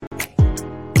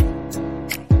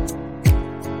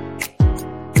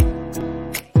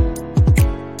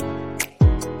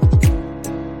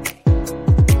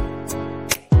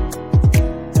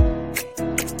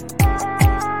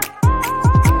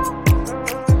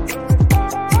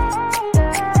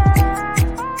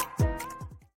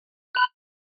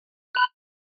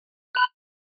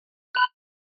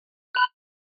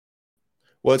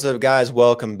What's up, guys?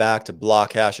 Welcome back to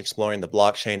Blockhash Exploring the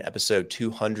Blockchain, episode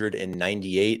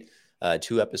 298.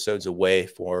 2 episodes away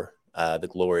for the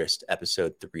glorious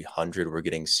episode 300. We're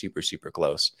getting super, super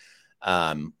close.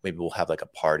 Maybe we'll have like a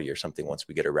party or something once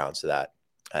we get around to that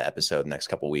episode in the next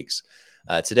couple weeks.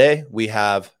 Today, we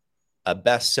have a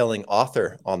best-selling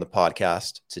author on the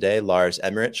podcast today, Lars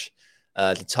Emmerich,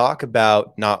 to talk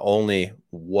about not only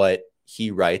what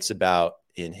he writes about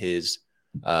in his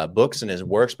books and his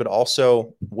works, but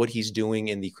also what he's doing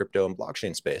in the crypto and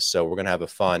blockchain space. So we're going to have a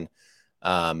fun,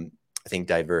 I think,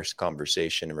 diverse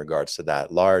conversation in regards to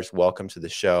that. Lars, welcome to the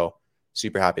show.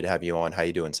 Super happy to have you on. How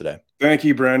you doing today? Thank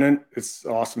you, Brandon. It's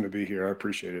awesome to be here. I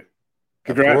appreciate it.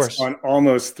 Of Congrats course. on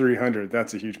almost 300.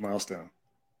 That's a huge milestone.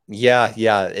 Yeah.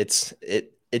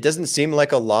 It doesn't seem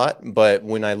like a lot, but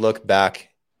when I look back,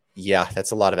 yeah,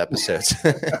 that's a lot of episodes.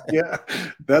 Yeah,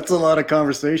 that's a lot of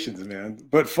conversations, man,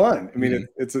 but fun. I mean, Mhm.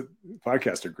 it's a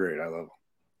podcasts are great. I love them.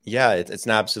 Yeah, it's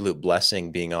an absolute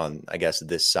blessing being on, I guess,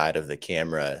 this side of the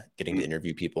camera, getting to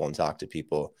interview people and talk to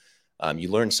people. You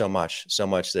learn so much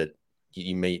that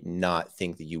you may not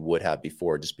think that you would have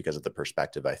before just because of the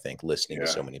perspective, I think, listening to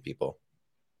so Yeah, many people.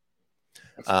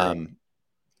 that's great. Um,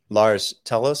 Lars,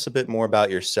 tell us a bit more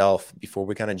about yourself before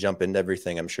we kind of jump into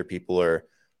everything. I'm sure people are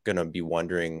going to be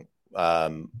wondering,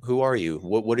 who are you?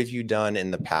 What have you done in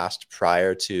the past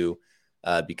prior to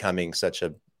becoming such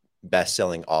a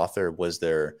best-selling author? Was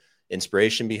there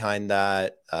inspiration behind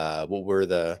that? What were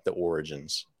the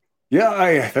origins? Yeah,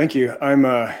 I thank you.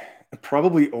 I'm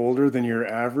probably older than your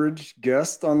average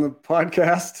guest on the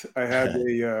podcast. I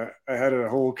had a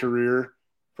whole career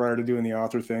prior to doing the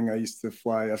author thing. I used to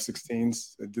fly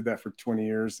F-16s. I did that for 20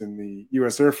 years in the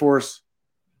U.S. Air Force.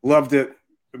 Loved it.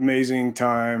 Amazing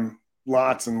time.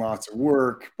 Lots and lots of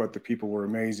work, but the people were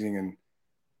amazing. And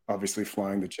obviously,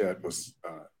 flying the jet was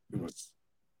it was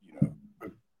a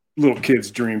little kid's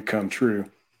dream come true.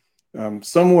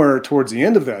 Somewhere towards the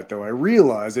end of that, though, I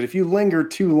realized that if you linger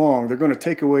too long, they're going to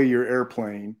take away your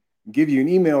airplane, give you an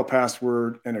email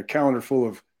password, and a calendar full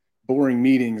of boring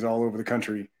meetings all over the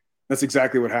country. That's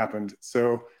exactly what happened.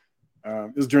 So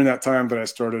it was during that time that I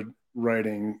started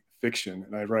writing fiction,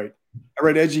 and I write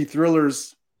edgy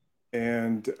thrillers,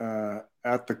 and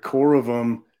at the core of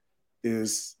them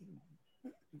is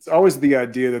it's always the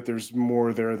idea that there's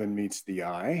more there than meets the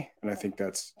eye, and I think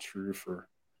that's true for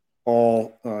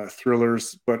all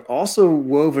thrillers, but also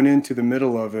woven into the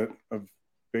middle of it of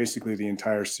basically the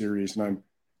entire series. And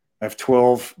I have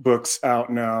 12 books out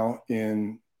now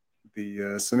in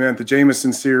the Samantha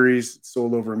Jameson series. It's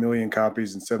sold over 1 million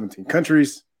copies in 17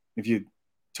 countries. If you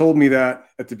told me that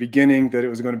at the beginning that it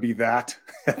was going to be that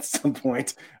at some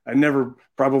point, I never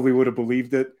probably would have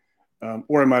believed it.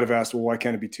 Or I might have asked, well, why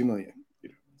can't it be 2 million?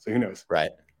 So who knows?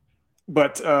 Right.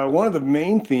 But one of the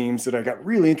main themes that I got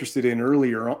really interested in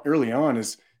early on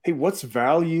is, hey, what's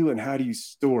value and how do you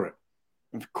store it?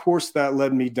 And of course, that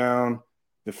led me down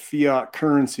the fiat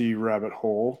currency rabbit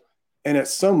hole. And at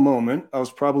some moment, I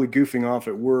was probably goofing off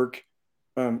at work,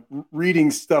 reading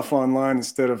stuff online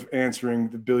instead of answering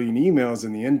the billion emails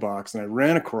in the inbox. And I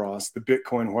ran across the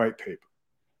Bitcoin white paper.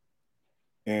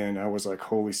 And I was like,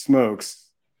 holy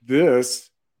smokes, this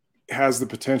has the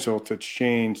potential to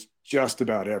change just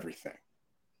about everything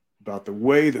about the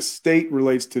way the state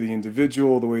relates to the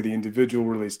individual, the way the individual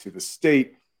relates to the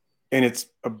state. And it's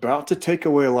about to take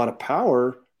away a lot of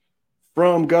power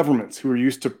from governments who are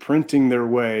used to printing their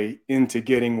way into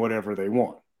getting whatever they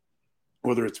want,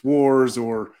 whether it's wars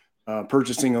or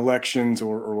purchasing elections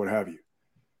or what have you.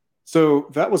 So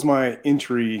that was my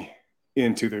entry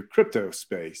into the crypto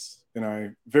space. And I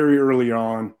very early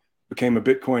on became a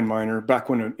Bitcoin miner back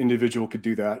when an individual could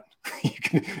do that.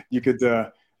 you could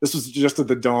this was just at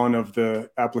the dawn of the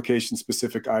application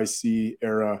specific IC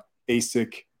era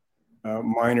ASIC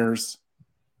miners.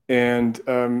 And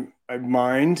I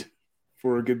mined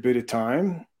for a good bit of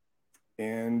time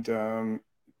and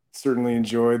certainly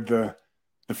enjoyed the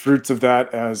fruits of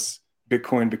that as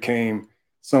Bitcoin became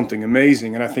something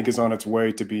amazing. And I think is on its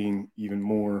way to being even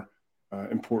more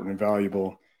important and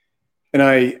valuable. And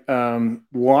I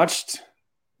watched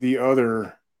the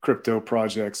other crypto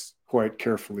projects quite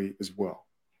carefully as well.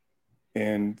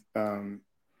 And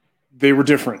they were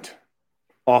different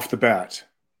off the bat.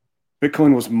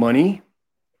 Bitcoin was money,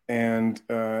 and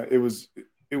it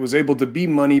was able to be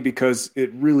money because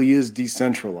it really is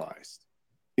decentralized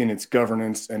in its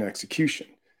governance and execution.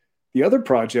 The other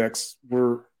projects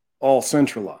were all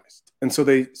centralized, and so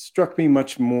they struck me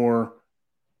much more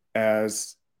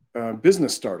as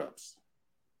business startups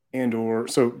and or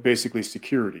so basically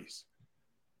securities,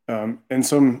 and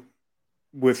some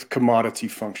with commodity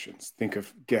functions. Think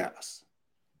of gas.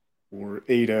 or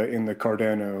ADA in the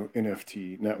Cardano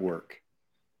NFT network.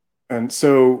 And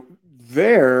so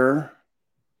there,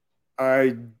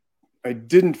 I I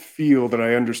didn't feel that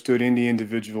I understood any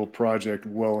individual project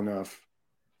well enough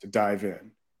to dive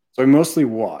in. So I mostly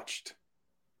watched,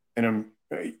 and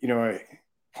I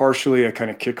partially I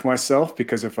kind of kick myself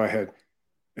because if I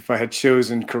had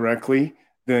chosen correctly,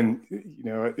 then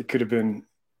it could have been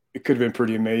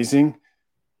pretty amazing.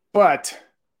 But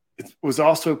it was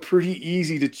also pretty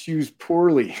easy to choose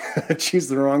poorly, choose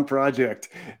the wrong project,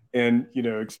 and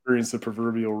experience the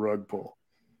proverbial rug pull.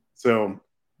 So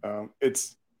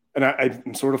it's and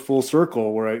I'm sort of full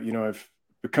circle where I've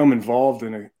become involved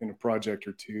in a project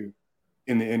or two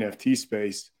in the NFT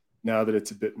space now that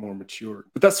it's a bit more mature.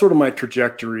 But that's sort of my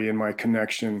trajectory and my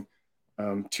connection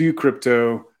to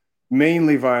crypto,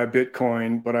 mainly via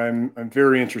Bitcoin. But I'm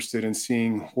very interested in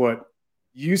seeing what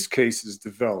use cases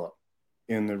develop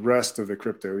in the rest of the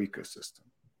crypto ecosystem.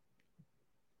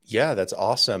 Yeah, that's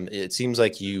awesome. It seems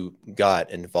like you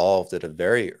got involved at a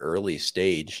very early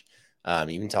stage,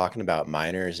 even talking about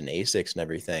miners and ASICs and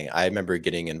everything. I remember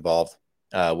getting involved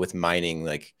with mining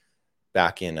like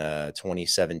back in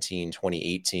 2017,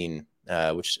 2018,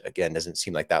 which again doesn't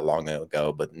seem like that long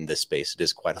ago, but in this space, it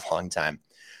is quite a long time.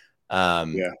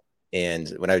 Um, Yeah. and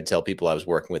when I would tell people I was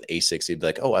working with ASICs, they'd be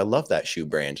like, "Oh, I love that shoe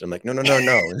brand." I'm like, "No, no, no,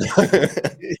 no."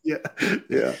 Yeah,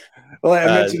 yeah. Well, I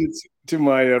uh, mentioned it to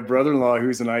my brother-in-law,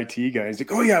 who's an IT guy. He's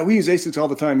like, "Oh yeah, we use ASICs all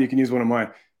the time. You can use one of mine."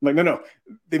 I'm like, "No, no,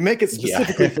 they make it yeah,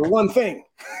 specifically for one thing.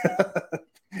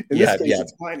 In this yeah, case, yeah,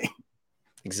 it's mining."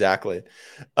 exactly.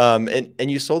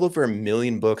 And you sold over 1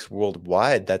 million books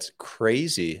worldwide. That's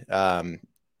crazy. Yeah.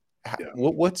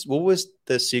 What was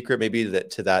the secret maybe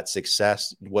to that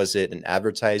success? Was it an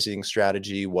advertising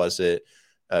strategy? Was it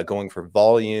going for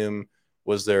volume?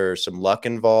 Was there some luck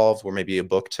involved where maybe a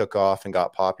book took off and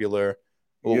got popular?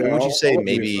 What Yeah, would you say all of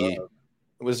the maybe above.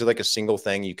 was there like a single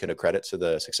thing you could accredit to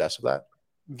the success of that?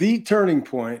 The turning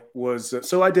point was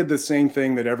so I did the same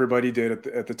thing that everybody did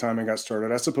at the time I got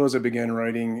started. I suppose I began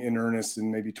writing in earnest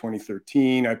in maybe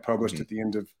 2013. I published Mhm. at the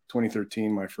end of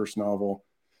 2013 my first novel.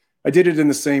 I did it in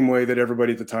the same way that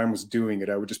everybody at the time was doing it.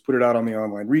 I would just put it out on the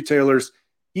online retailers.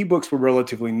 Ebooks were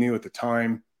relatively new at the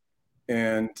time.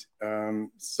 And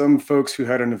some folks who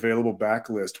had an available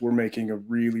backlist were making a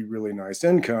really, really nice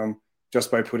income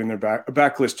just by putting their a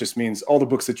backlist just means all the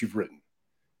books that you've written.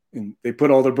 And they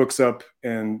put all their books up.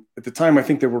 And at the time, I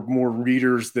think there were more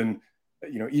readers than,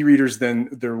 e-readers than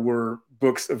there were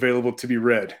books available to be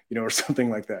read, or something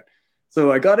like that.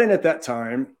 So I got in at that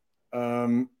time.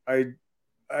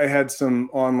 I had some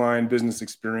online business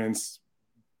experience,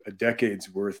 a decade's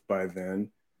worth by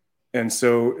then. And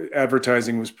so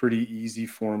advertising was pretty easy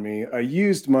for me. I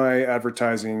used my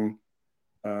advertising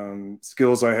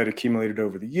skills I had accumulated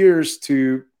over the years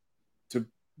to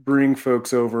bring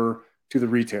folks over to the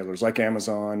retailers like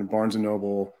Amazon, Barnes and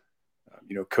Noble,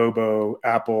 Kobo,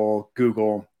 Apple,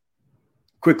 Google.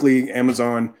 Quickly,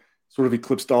 Amazon sort of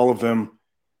eclipsed all of them,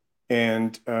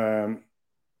 and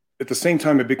at the same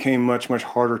time, it became much, much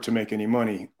harder to make any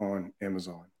money on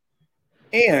Amazon.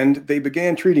 And they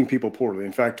began treating people poorly.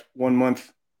 In fact, one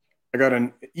month I got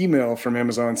an email from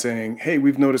Amazon saying, "Hey,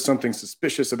 we've noticed something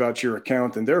suspicious about your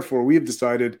account, and therefore we've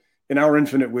decided in our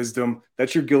infinite wisdom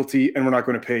that you're guilty and we're not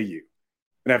going to pay you."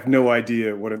 And I have no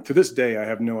idea to this day, I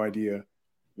have no idea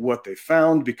what they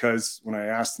found because when I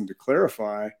asked them to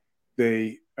clarify,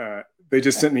 they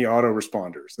just sent me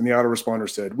autoresponders, and the autoresponder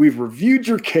said, "We've reviewed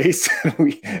your case and Oh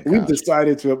we've gosh.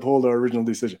 decided to uphold our original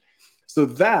decision." So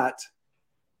that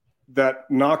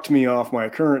knocked me off my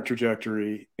current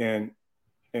trajectory and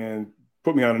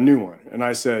put me on a new one. And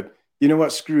I said, "You know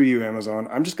what? Screw you, Amazon.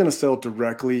 I'm just going to sell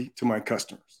directly to my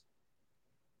customers."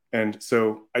 And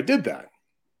so I did that.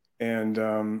 And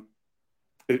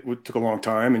it took a long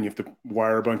time, and you have to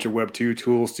wire a bunch of Web2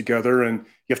 tools together, and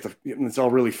it's all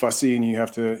really fussy, and you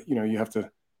have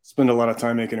to spend a lot of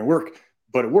time making it work,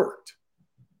 but it worked.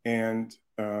 And,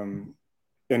 and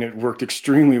it worked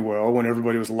extremely well when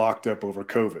everybody was locked up over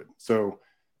COVID. So,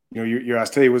 you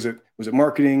asked, "Hey, was it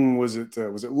marketing? Was it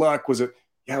luck?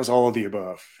 Yeah, it was all of the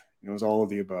above. It was all of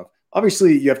the above.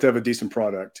 Obviously, you have to have a decent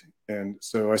product. And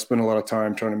so I spent a lot of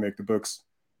time trying to make the books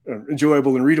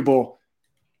enjoyable and readable.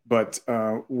 But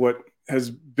what has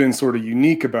been sort of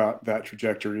unique about that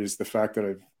trajectory is the fact that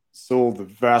I've sold the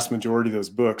vast majority of those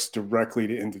books directly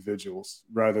to individuals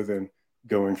rather than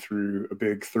going through a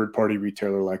big third-party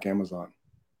retailer like Amazon.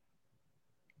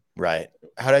 Right.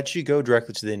 How did you go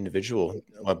directly to the individual?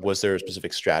 Was there a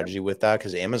specific strategy with that?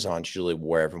 Because Amazon's usually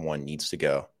where everyone needs to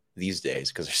go these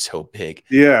days because they're so big.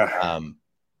 Yeah. Um,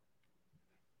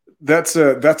 That's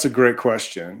a great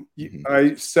question. Mm-hmm.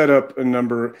 I set up a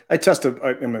number.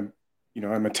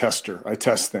 I'm a tester. I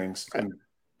test things, Right. and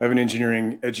I have an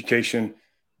engineering education,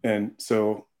 and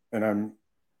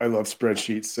I love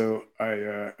spreadsheets. So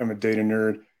I'm a data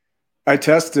nerd. I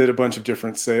tested a bunch of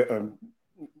different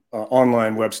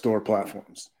online web store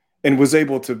platforms and was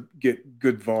able to get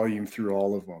good volume through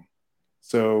all of them.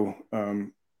 So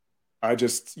I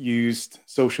just used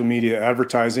social media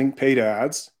advertising, paid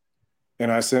ads,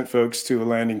 and I sent folks to a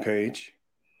landing page.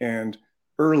 And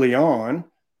early on,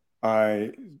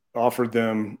 I offered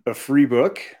them a free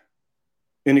book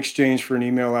in exchange for an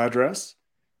email address.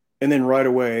 And then right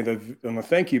away, on the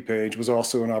thank you page was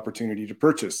also an opportunity to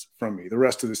purchase from me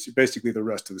basically the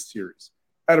rest of the series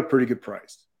at a pretty good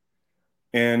price.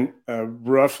 And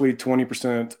roughly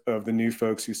 20% of the new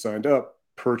folks who signed up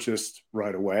purchased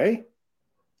right away.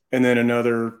 And then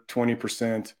another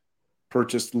 20%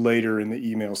 purchased later in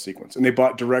the email sequence. And they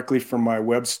bought directly from my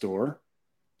web store.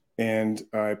 And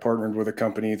I partnered with a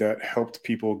company that helped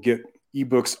people get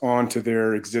ebooks onto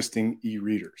their existing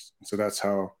e-readers. So that's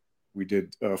how we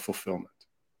did fulfillment.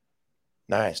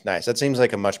 Nice, nice. That seems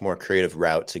like a much more creative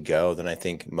route to go than I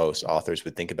think most authors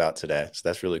would think about today. So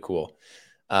that's really cool.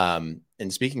 And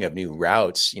speaking of new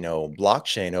routes,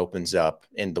 blockchain opens up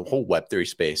in the whole Web3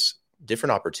 space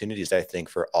different opportunities, I think,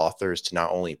 for authors to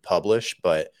not only publish,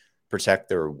 but protect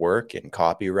their work and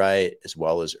copyright, as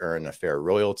well as earn a fair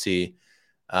royalty.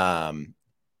 And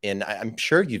I'm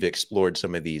sure you've explored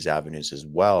some of these avenues as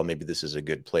well. Maybe this is a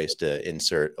good place to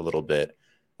insert a little bit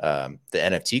the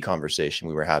NFT conversation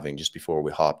we were having just before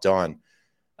we hopped on,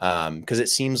 because it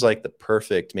seems like the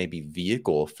perfect maybe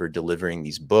vehicle for delivering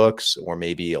these books or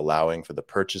maybe allowing for the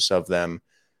purchase of them.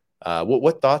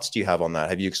 What thoughts do you have on that?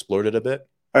 Have you explored it a bit?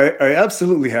 I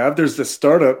absolutely have. There's a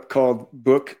startup called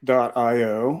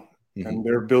Book.io, Mm-hmm. and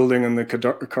they're building on the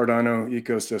Cardano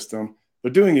ecosystem. They're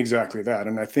doing exactly that.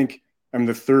 And I think I'm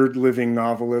the third living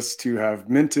novelist to have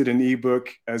minted an ebook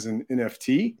as an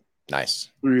NFT.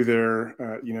 Nice. Through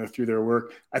their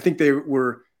work. I think they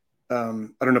were, I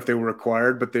don't know if they were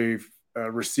acquired, but they've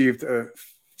received a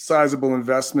sizable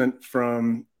investment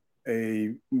from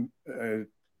a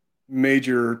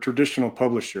major traditional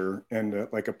publisher and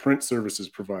like a print services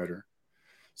provider.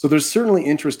 So there's certainly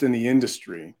interest in the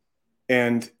industry.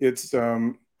 And it's,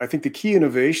 I think the key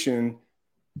innovation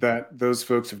that those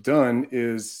folks have done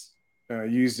is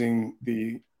using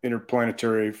the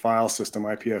interplanetary file system,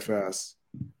 IPFS,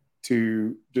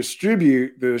 to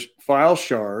distribute the file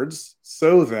shards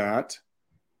so that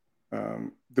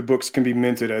the books can be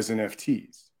minted as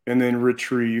NFTs and then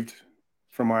retrieved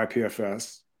from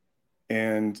IPFS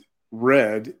and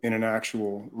read in an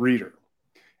actual reader.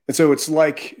 And so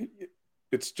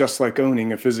it's just like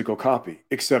owning a physical copy,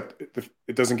 except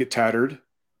it doesn't get tattered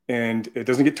and it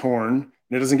doesn't get torn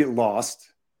and it doesn't get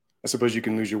lost. I suppose you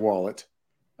can lose your wallet,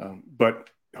 but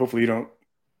hopefully you don't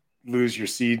lose your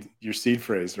seed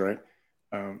phrase, right?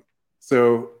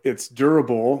 So it's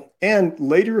durable, and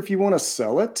later if you want to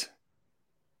sell it,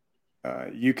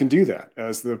 you can do that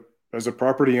as a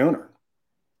property owner.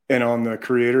 And on the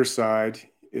creator side,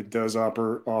 it does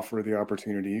offer the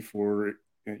opportunity for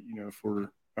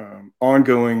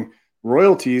ongoing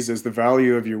royalties as the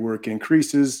value of your work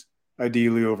increases,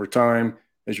 ideally over time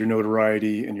as your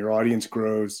notoriety and your audience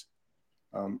grows.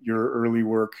 Your early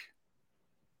work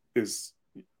is,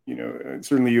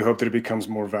 certainly you hope that it becomes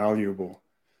more valuable.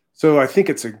 So I think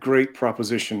it's a great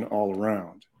proposition all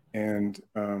around. And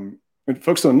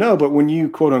folks don't know, but when you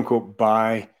quote unquote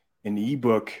buy an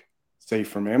ebook, say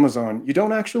from Amazon, you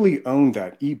don't actually own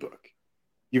that ebook.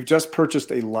 You've just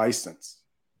purchased a license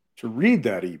to read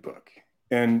that ebook.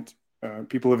 And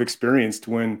people have experienced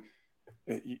when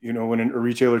a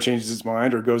retailer changes its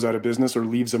mind or goes out of business or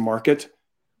leaves a market,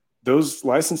 those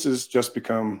licenses just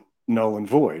become null and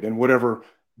void. And whatever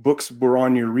books were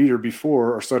on your reader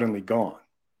before are suddenly gone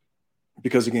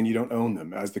because, again, you don't own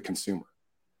them as the consumer.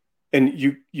 And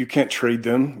you can't trade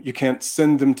them. You can't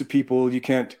send them to people. You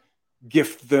can't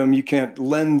gift them. You can't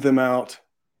lend them out.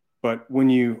 But when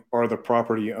you are the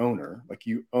property owner, like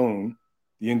you own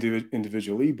the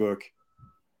individual ebook,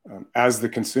 as the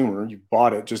consumer, you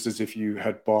bought it just as if you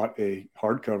had bought a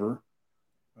hardcover.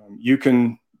 You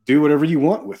can do whatever you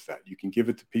want with that. You can give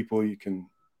it to people. You can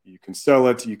sell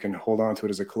it. You can hold on to it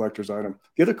as a collector's item.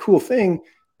 The other cool thing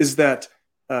is that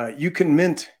you can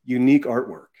mint unique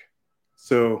artwork.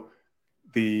 So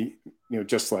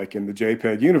just like in the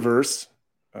JPEG universe,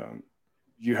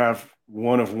 you have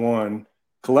one of one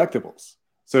collectibles.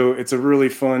 So it's a really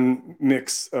fun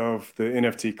mix of the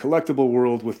NFT collectible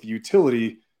world with the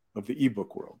utility of the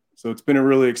ebook world. So it's been a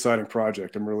really exciting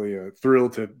project. I'm really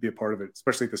thrilled to be a part of it,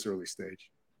 especially at this early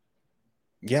stage.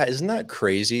 Yeah, isn't that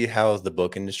crazy how the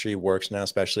book industry works now,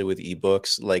 especially with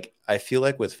ebooks? Like, I feel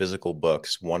like with physical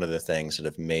books, one of the things that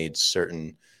have made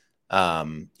certain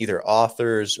either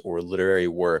authors or literary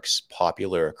works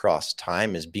popular across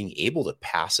time is being able to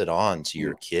pass it on to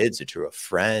your kids or to a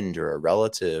friend or a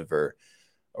relative or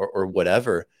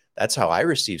whatever. That's how I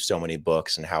received so many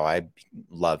books and how I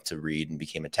loved to read and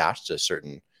became attached to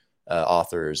certain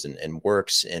authors and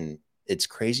works. And it's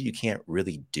crazy you can't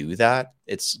really do that.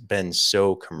 It's been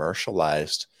so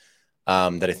commercialized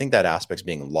that I think that aspect's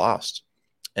being lost.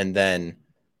 And then,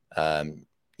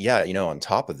 yeah, on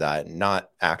top of that, not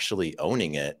actually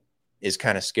owning it is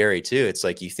kind of scary too. It's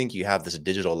like you think you have this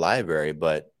digital library,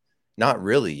 but not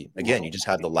really. Again, you just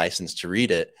have the license to read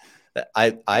it.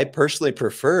 I personally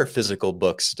prefer physical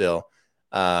books still,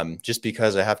 just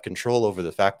because I have control over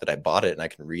the fact that I bought it and I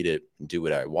can read it and do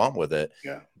what I want with it.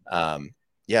 Yeah.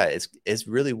 Yeah, it's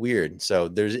really weird. So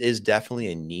there is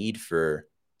definitely a need for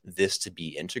this to be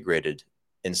integrated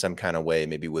in some kind of way,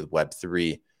 maybe with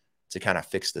Web3 to kind of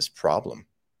fix this problem.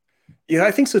 Yeah,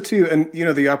 I think so too. And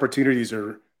the opportunities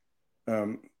are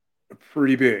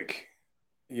pretty big.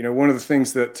 One of the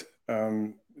things that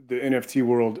the NFT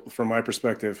world, from my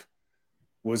perspective,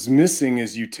 was missing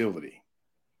is utility.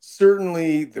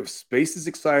 Certainly, the space is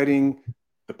exciting,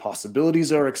 the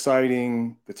possibilities are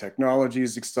exciting, the technology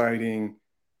is exciting.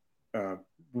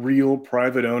 Real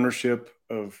private ownership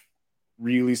of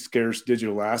really scarce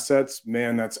digital assets,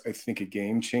 man, that's, I think, a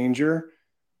game changer.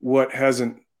 What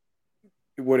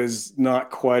is not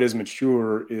quite as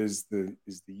mature is the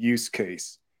use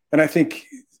case, and I think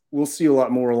we'll see a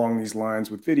lot more along these lines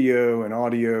with video and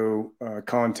audio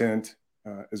content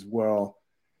as well.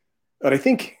 But I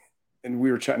think, and we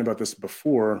were chatting about this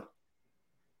before,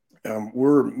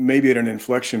 we're maybe at an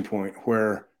inflection point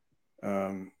where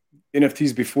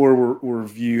NFTs before were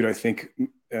viewed, I think,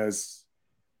 as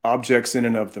objects in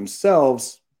and of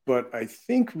themselves. But I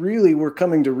think really we're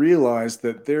coming to realize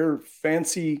that they're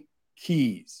fancy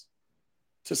keys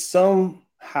to some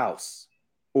house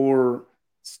or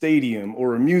stadium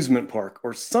or amusement park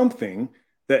or something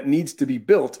that needs to be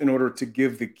built in order to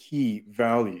give the key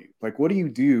value. Like, what do you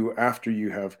do after you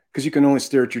have, because you can only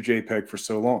stare at your JPEG for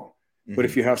so long. Mm-hmm. But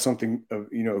if you have something,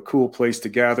 a cool place to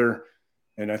gather,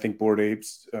 and I think Bored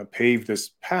Apes paved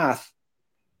this path.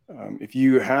 If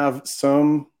you have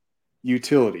some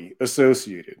utility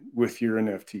associated with your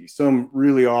NFT, some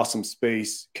really awesome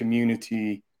space,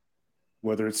 community,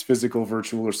 whether it's physical,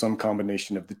 virtual, or some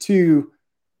combination of the two,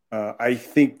 I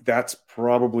think that's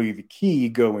probably the key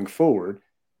going forward.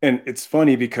 And it's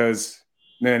funny because,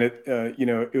 man,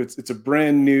 it's a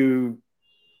brand new,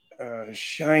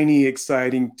 shiny,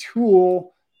 exciting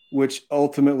tool, which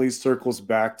ultimately circles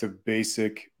back to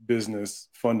basic business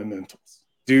fundamentals.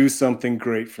 Do something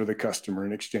great for the customer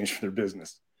in exchange for their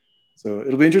business. So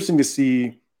it'll be interesting to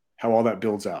see how all that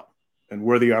builds out and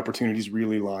where the opportunities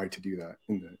really lie to do that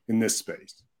in this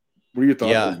space. What are your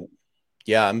thoughts on that?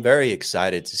 Yeah, I'm very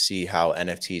excited to see how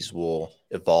NFTs will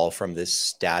evolve from this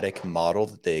static model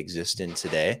that they exist in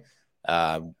today,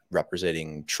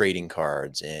 representing trading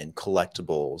cards and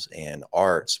collectibles and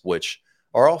arts, which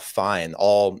are all fine,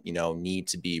 all need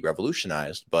to be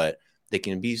revolutionized, but they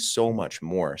can be so much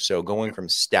more. So going from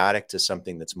static to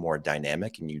something that's more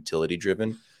dynamic and utility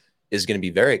driven is going to be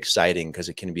very exciting because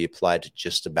it can be applied to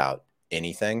just about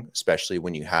anything, especially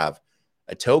when you have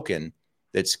a token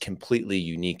that's completely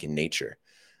unique in nature.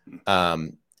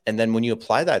 And then when you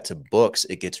apply that to books,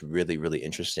 it gets really, really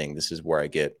interesting. This is where I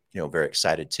get, very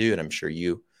excited too. And I'm sure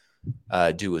you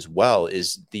do as well,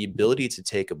 is the ability to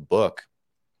take a book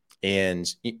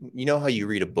and you know how you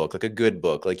read a book, like a good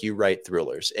book, like you write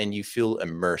thrillers and you feel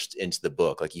immersed into the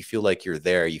book. Like you feel like you're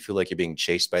there. You feel like you're being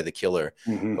chased by the killer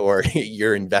or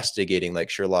you're investigating like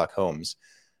Sherlock Holmes.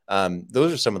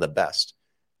 Those are some of the best.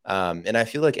 And I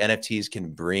feel like NFTs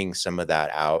can bring some of that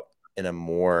out in a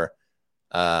more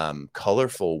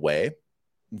colorful way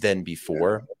than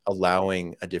before,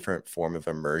 allowing a different form of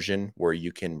immersion where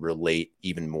you can relate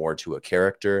even more to a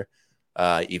character,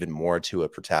 even more to a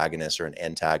protagonist or an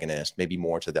antagonist, maybe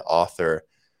more to the author,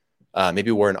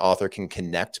 maybe where an author can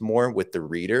connect more with the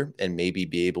reader and maybe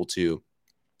be able to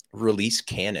release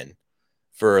canon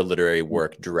for a literary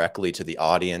work directly to the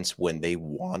audience when they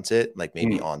want it, like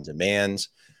maybe on demand,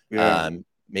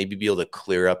 maybe be able to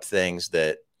clear up things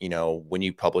that, when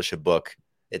you publish a book,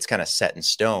 it's kind of set in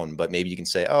stone, but maybe you can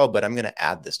say, oh, but I'm going to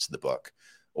add this to the book,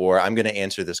 or I'm going to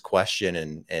answer this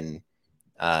question and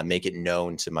make it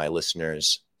known to my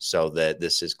listeners so that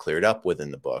this is cleared up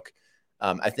within the book.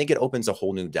 I think it opens a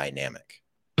whole new dynamic.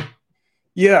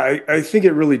 Yeah, I think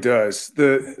it really does.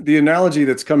 The analogy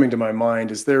that's coming to my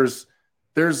mind is there's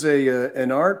There's a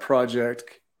an art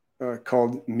project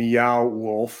called Meow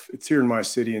Wolf. It's here in my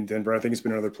city in Denver. I think it's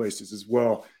been in other places as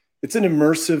well. It's an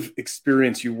immersive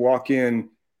experience. You walk in,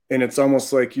 and it's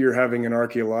almost like you're having an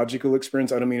archaeological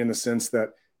experience. I don't mean in the sense that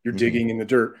you're Hmm. digging in the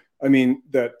dirt. I mean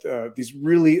that these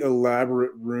really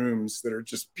elaborate rooms that are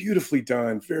just beautifully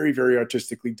done, very, very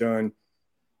artistically done,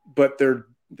 but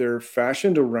they're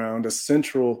fashioned around a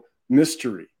central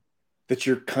mystery that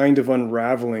you're kind of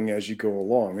unraveling as you go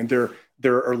along. And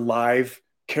there are live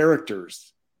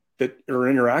characters that are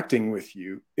interacting with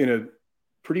you in a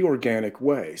pretty organic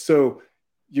way. So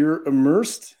you're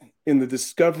immersed in the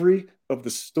discovery of the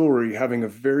story, having a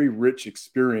very rich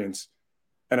experience.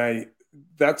 And I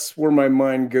that's where my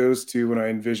mind goes to when I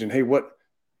envision, hey,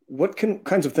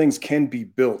 kinds of things can be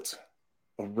built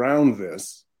around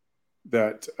this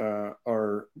that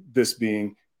are this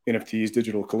being NFTs,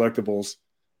 digital collectibles,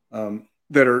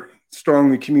 that are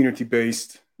strongly community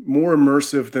based, more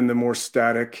immersive than the more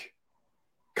static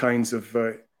kinds of.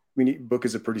 I mean, book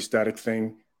is a pretty static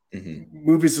thing. Hmm.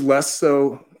 Movies less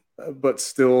so, but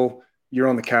still, you're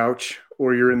on the couch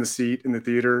or you're in the seat in the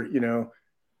theater.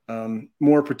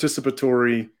 More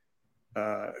participatory,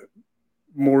 uh,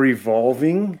 more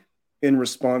evolving in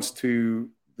response to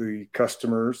the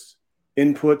customers'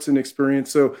 inputs and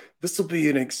experience. So this will be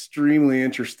an extremely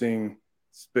interesting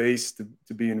space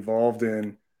to be involved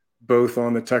in, both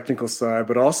on the technical side,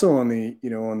 but also on the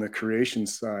on the creation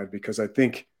side, because I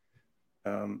think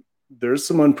there's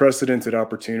some unprecedented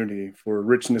opportunity for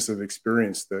richness of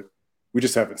experience that we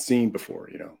just haven't seen before.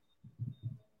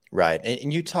 Right.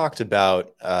 And you talked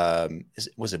about,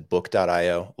 was it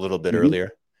book.io a little bit Mm-hmm.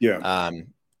 earlier? Yeah. Um,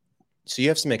 so you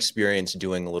have some experience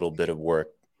doing a little bit of work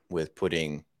with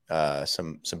putting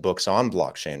some books on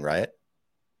blockchain, right?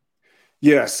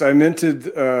 Yes, I minted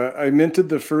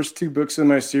the first two books in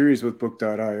my series with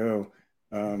Book.io,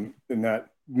 and that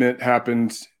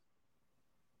happened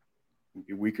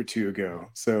maybe a week or two ago.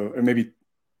 So, or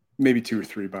maybe two or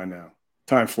three by now.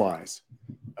 Time flies.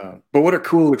 But what a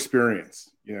cool experience!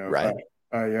 Right.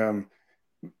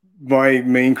 My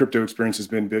main crypto experience has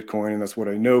been Bitcoin, and that's what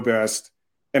I know best.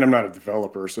 And I'm not a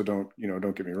developer, so don't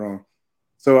get me wrong.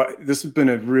 So this has been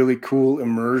a really cool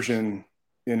immersion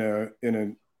in a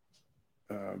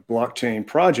blockchain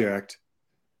project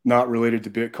not related to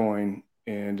Bitcoin,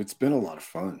 and it's been a lot of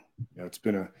fun. It's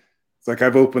like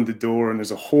I've opened the door and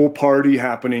there's a whole party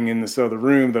happening in this other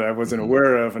room that I wasn't Mhm.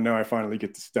 aware of, and now I finally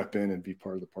get to step in and be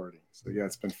part of the party. So yeah,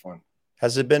 it's been fun.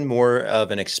 Has it been more of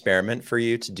an experiment for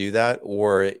you to do that,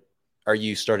 or are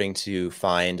you starting to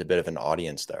find a bit of an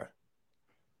audience there?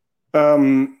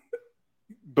 Um,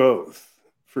 Both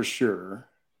for sure,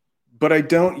 but I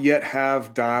don't yet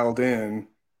have dialed in.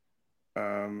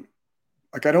 Um,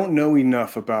 like I don't know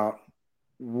enough about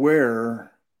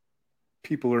where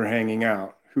people are hanging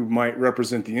out who might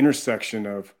represent the intersection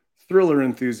of thriller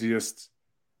enthusiasts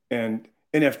and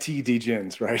NFT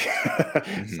degens, right?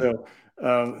 Hmm. So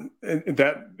and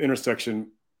that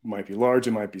intersection might be large,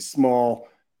 it might be small.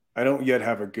 I don't yet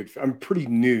have a good. I'm pretty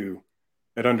new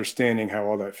at understanding how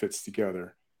all that fits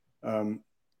together, um,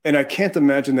 and I can't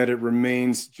imagine that it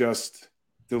remains just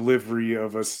delivery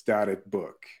of a static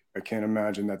book. I can't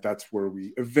imagine that that's where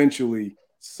we eventually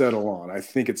settle on. I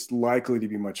think it's likely to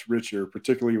be much richer,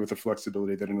 particularly with the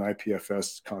flexibility that an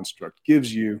IPFS construct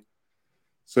gives you.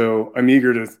 So I'm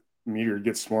eager to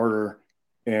get smarter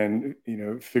and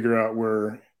figure out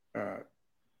where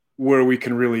we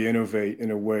can really innovate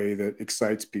in a way that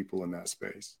excites people in that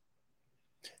space.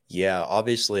 Yeah,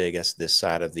 obviously, I guess this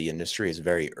side of the industry is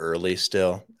very early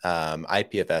still.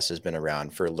 IPFS has been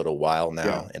around for a little while Yeah,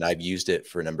 now, and I've used it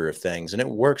for a number of things, and it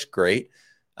works great.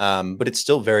 But it's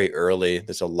still very early.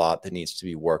 There's a lot that needs to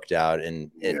be worked out,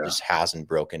 and it yeah, just hasn't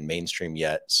broken mainstream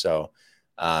yet. So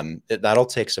that'll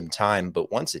take some time. But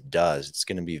once it does, it's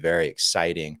going to be very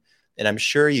exciting. And I'm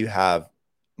sure you have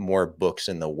more books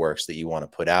in the works that you want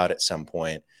to put out at some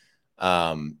point.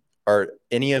 Are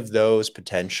any of those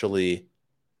potentially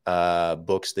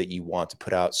books that you want to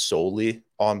put out solely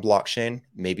on blockchain?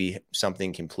 Maybe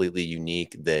something completely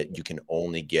unique that you can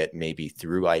only get maybe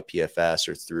through IPFS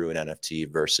or through an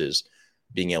NFT versus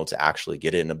being able to actually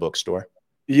get it in a bookstore?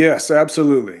 yes,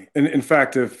 absolutely. And in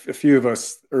fact, a few of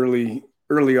us early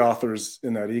authors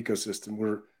in that ecosystem,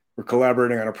 we're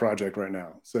collaborating on a project right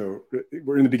now. So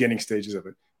we're in the beginning stages of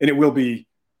it, and it will be,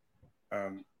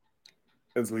 um,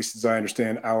 at least as I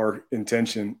understand our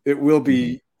intention, it will Mhm.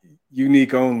 be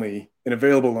unique only and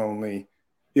available only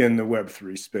in the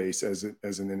Web3 space as an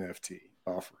NFT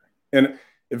offering. And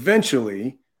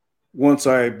eventually, once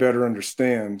I better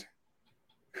understand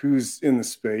who's in the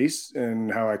space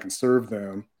and how I can serve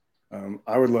them,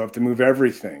 I would love to move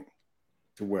everything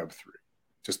to Web3,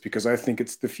 just because I think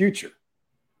it's the future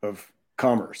of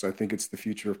commerce. I think it's the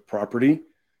future of property.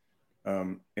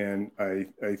 And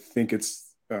I think it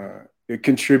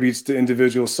contributes to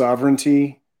individual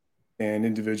sovereignty and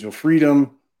individual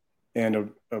freedom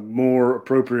and a more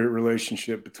appropriate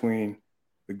relationship between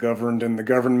the governed and the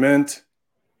government.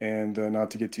 And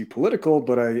not to get too political,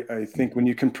 but I think when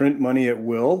you can print money at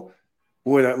will,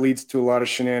 boy, that leads to a lot of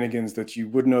shenanigans that you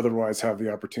wouldn't otherwise have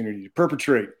the opportunity to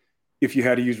perpetrate if you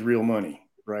had to use real money,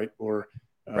 right? Or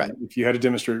Right. if you had to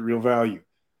demonstrate real value.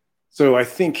 So I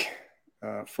think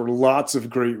for lots of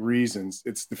great reasons,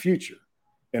 it's the future,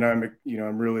 and I'm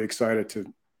really excited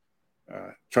to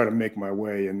try to make my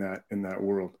way in that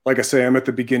world. Like I say, I'm at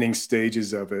the beginning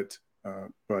stages of it,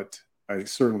 but I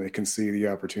certainly can see the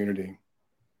opportunity.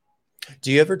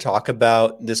 Do you ever talk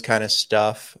about this kind of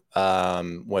stuff,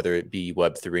 whether it be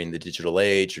Web3 in the digital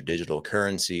age or digital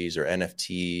currencies or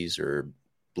NFTs or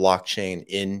blockchain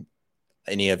in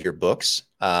any of your books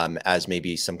as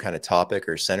maybe some kind of topic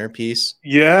or centerpiece?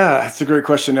 Yeah, that's a great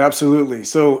question. Absolutely.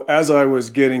 So as I was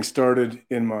getting started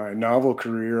in my novel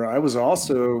career, I was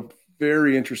also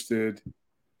very interested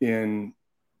in,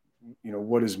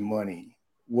 what is money?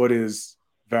 What is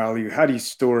value? How do you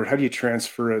store it? How do you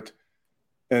transfer it?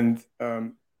 And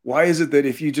why is it that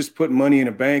if you just put money in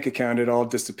a bank account, it all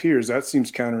disappears? That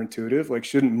seems counterintuitive. Like,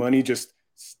 shouldn't money just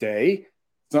stay?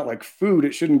 It's not like food.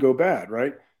 It shouldn't go bad,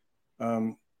 right?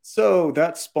 So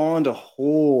that spawned a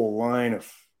whole line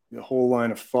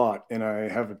of thought. And I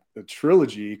have a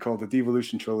trilogy called the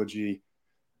Devolution Trilogy,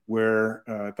 where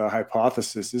the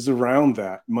hypothesis is around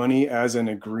that money as an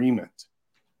agreement.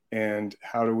 And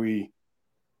how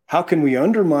can we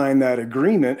undermine that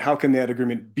agreement? How can that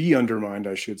agreement be undermined,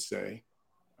 I should say?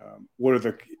 What are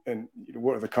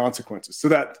the consequences? So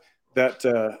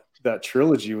that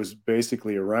trilogy was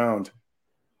basically around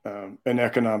an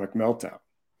economic meltdown,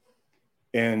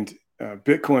 and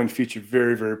Bitcoin featured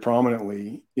very, very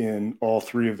prominently in all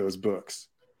three of those books.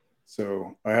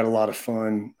 So I had a lot of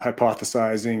fun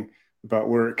hypothesizing about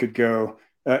where it could go,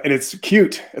 and it's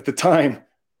cute. At the time,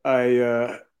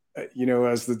 as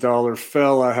the dollar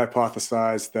fell, I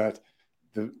hypothesized that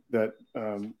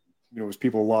as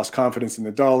people lost confidence in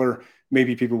the dollar,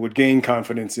 maybe people would gain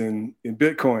confidence in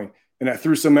Bitcoin. And I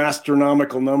threw some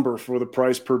astronomical number for the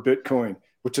price per Bitcoin,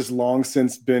 which has long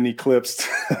since been eclipsed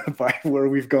by where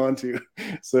we've gone to.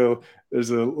 So there's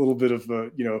a little bit of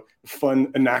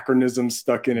fun anachronism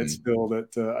stuck in it still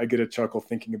that I get a chuckle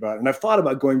thinking about. And I've thought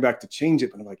about going back to change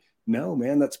it, but I'm like, no,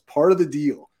 man, that's part of the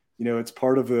deal. It's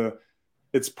part of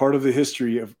the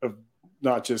history of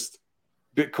not just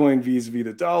Bitcoin vis-a-vis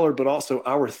the dollar, but also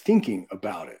our thinking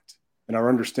about it and our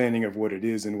understanding of what it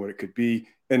is and what it could be,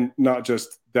 and not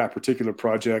just that particular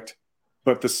project,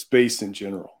 but the space in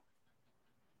general.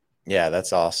 Yeah,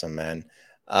 that's awesome, man.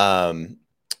 Do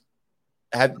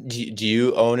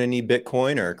you own any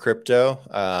Bitcoin or crypto?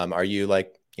 Are you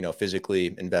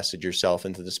physically invested yourself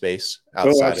into the space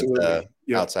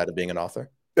outside of being an author?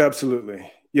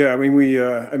 Absolutely. Yeah. I mean,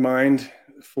 I mined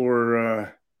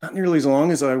for not nearly as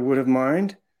long as I would have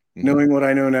mined, knowing what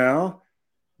I know now,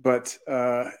 but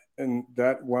and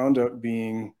that wound up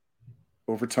being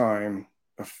over time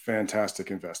a fantastic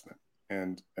investment,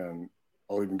 and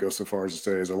I'll even go so far as to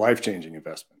say is a life-changing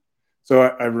investment. So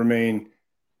I remain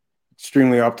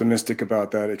extremely optimistic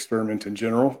about that experiment in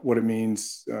general, what it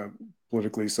means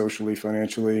politically, socially,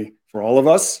 financially for all of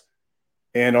us,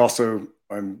 and also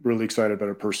I'm really excited about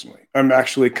it personally. I'm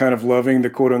actually kind of loving the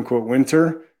quote unquote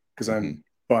winter because I'm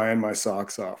buying my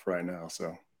socks off right now.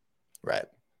 So, right.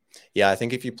 Yeah. I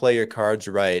think if you play your cards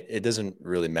right, it doesn't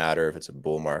really matter if it's a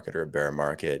bull market or a bear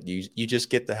market. You just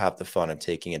get to have the fun of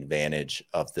taking advantage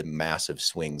of the massive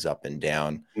swings up and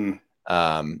down.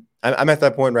 I'm at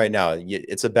that point right now.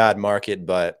 It's a bad market,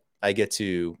 but I get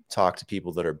to talk to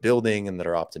people that are building and that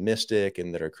are optimistic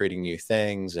and that are creating new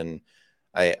things. And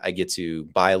I get to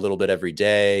buy a little bit every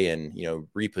day and,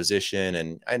 reposition.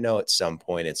 And I know at some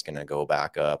point it's going to go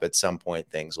back up. At some point,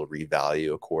 things will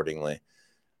revalue accordingly.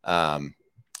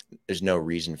 There's no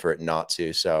reason for it not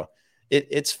to. So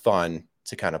it's fun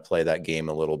to kind of play that game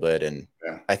a little bit. And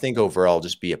I think overall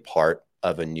just be a part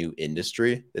of a new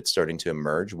industry that's starting to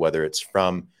emerge, whether it's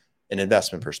from an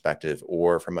investment perspective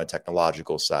or from a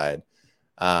technological side.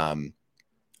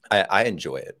 I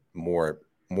enjoy it more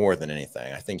than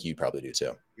anything. I think you probably do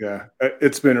too. Yeah,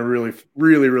 it's been a really,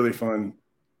 really, really fun.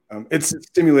 It's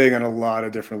stimulating on a lot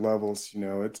of different levels.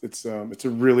 It's a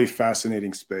really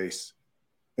fascinating space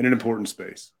and an important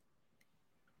space.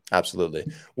 Absolutely.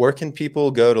 Where can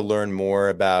people go to learn more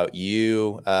about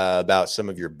you, about some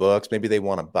of your books? Maybe they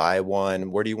want to buy one.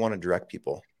 Where do you want to direct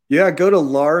people? Yeah, go to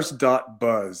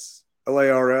lars.buzz.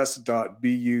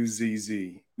 LARS.BUZZ.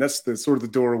 That's the sort of the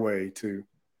doorway to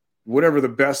whatever the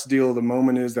best deal of the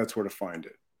moment is. That's where to find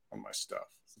it on my stuff.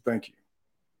 So thank you.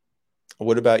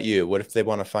 What about you? What if they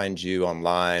want to find you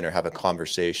online or have a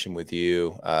conversation with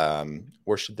you?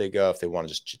 Where should they go if they want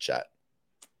to just chit chat?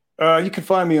 You can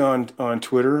find me on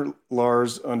Twitter,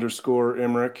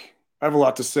 Lars_Emmerich. I have a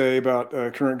lot to say about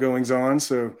current goings on,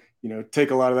 so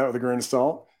take a lot of that with a grain of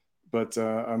salt. But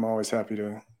I'm always happy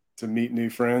to meet new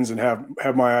friends and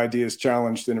have my ideas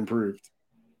challenged and improved.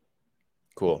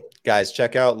 Cool. Guys,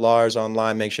 check out Lars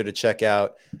online. Make sure to check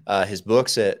out his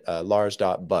books at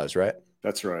lars.buzz, right?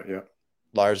 That's right, yeah.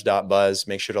 Lars.buzz.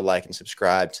 Make sure to like and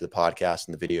subscribe to the podcast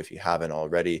and the video if you haven't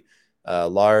already.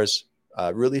 Lars,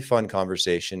 really fun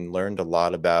conversation. Learned a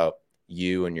lot about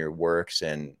you and your works,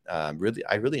 and I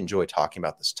really enjoy talking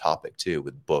about this topic too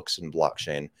with books and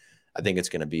blockchain. I think it's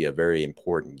going to be a very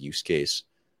important use case.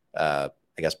 I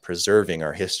guess preserving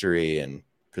our history and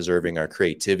preserving our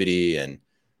creativity and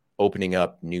opening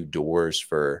up new doors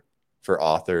for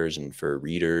authors and for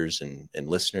readers and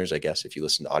listeners. I guess if you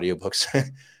listen to audiobooks,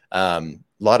 a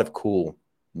lot of cool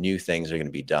new things are going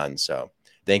to be done. So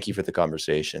thank you for the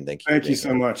conversation. Thank you. Thank you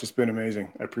so much. It's been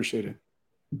amazing. I appreciate it.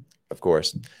 Of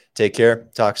course. Take care.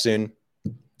 Talk soon.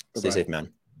 Bye-bye. Stay safe,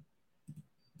 man.